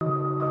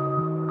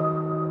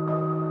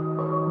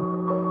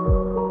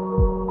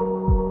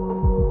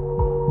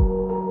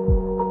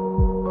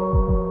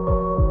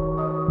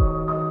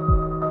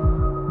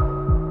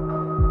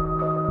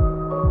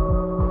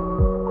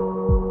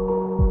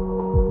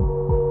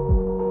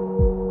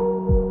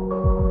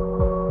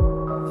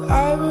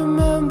I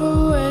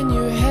remember when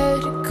your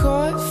head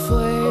caught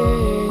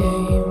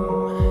flame.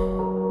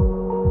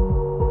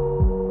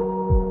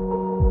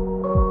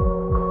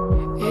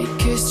 It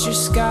kissed your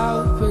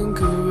scalp and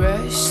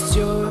caressed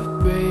your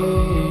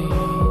brain.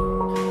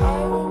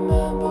 I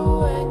remember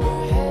when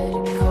your head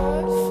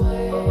caught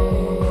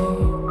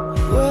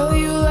flame. Well,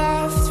 you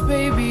laughed,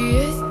 baby,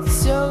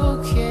 it's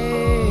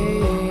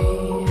okay.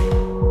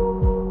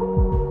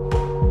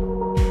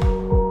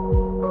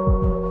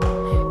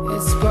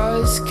 It's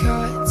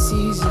Buzzcut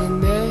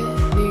season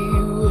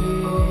anyway.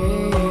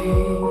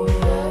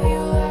 Well, you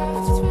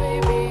laughed,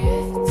 baby,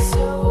 it's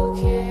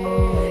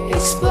okay.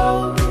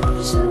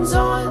 Explosions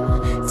on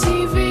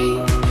TV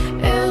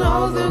and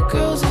all the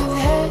girls with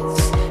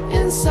heads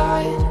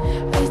inside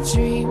a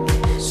dream.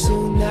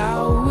 So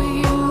now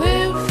we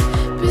live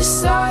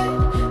beside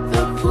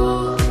the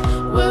pool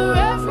where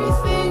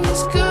everything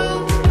is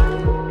good.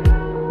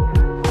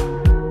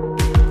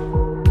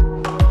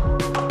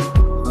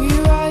 We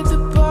ride the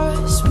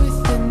bus with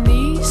the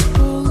knees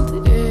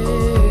pulled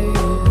in.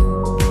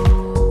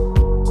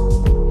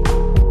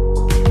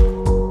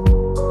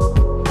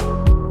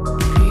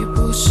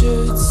 People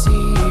should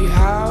see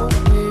how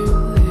we're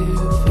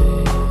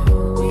living.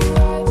 We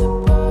ride the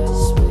bus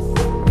with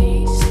the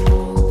knees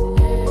pulled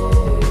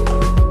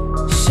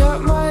in. Shut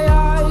my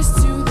eyes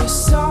to the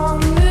song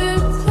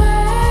that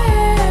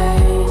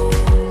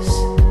plays.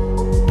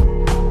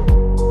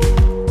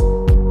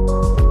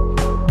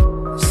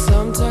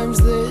 Sometimes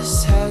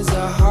this has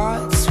a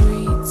hot,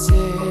 sweet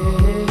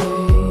taste.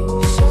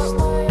 Shut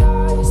my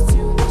eyes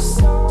to the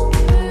song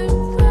that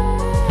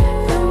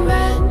plays. The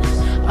men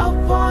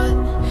up on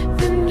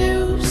the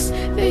news,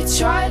 they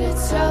try to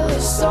tell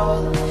us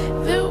all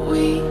that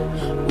we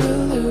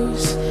will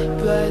lose,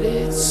 but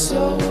it's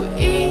so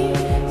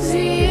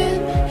easy in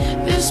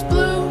this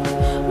blue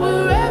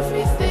where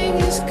everything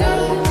is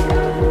good.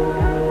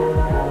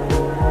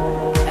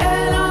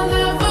 And I'll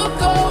never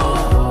go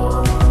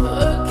home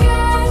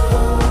again.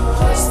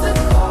 Place the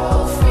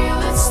call, feel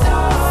it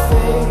start.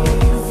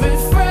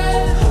 Favorite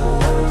friend,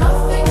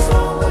 nothing's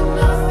wrong but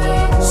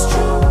nothing's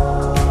true.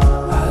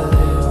 I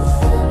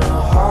live in a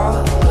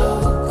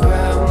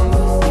hologram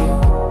with you.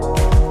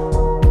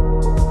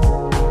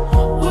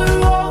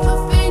 We're all the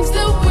things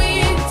that we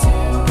do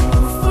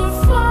for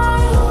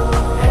fun.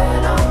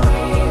 And I'll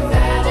breathe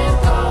and it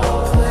go.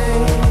 Play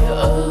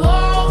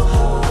along,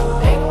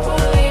 make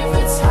believe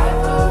it's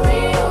hyper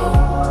real.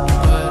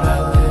 But I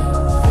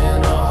live in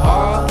a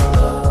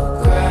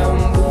hologram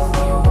with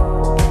you.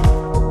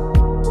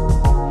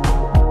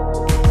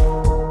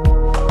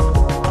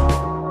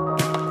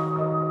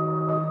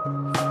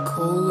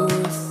 Cola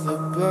with the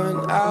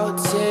burnt out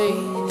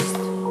taste.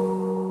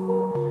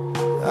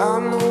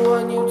 I'm the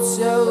one you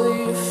tell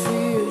your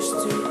fears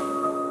to.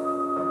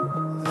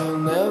 There'll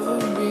never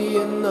be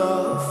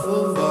enough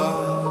of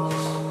us.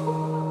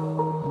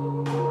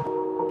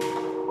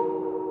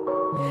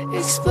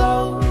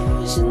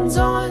 Explosions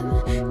on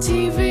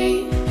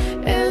TV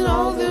and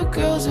all the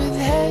girls with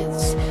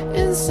heads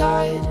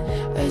inside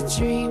a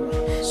dream.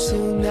 So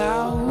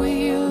now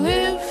we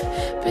live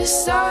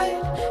beside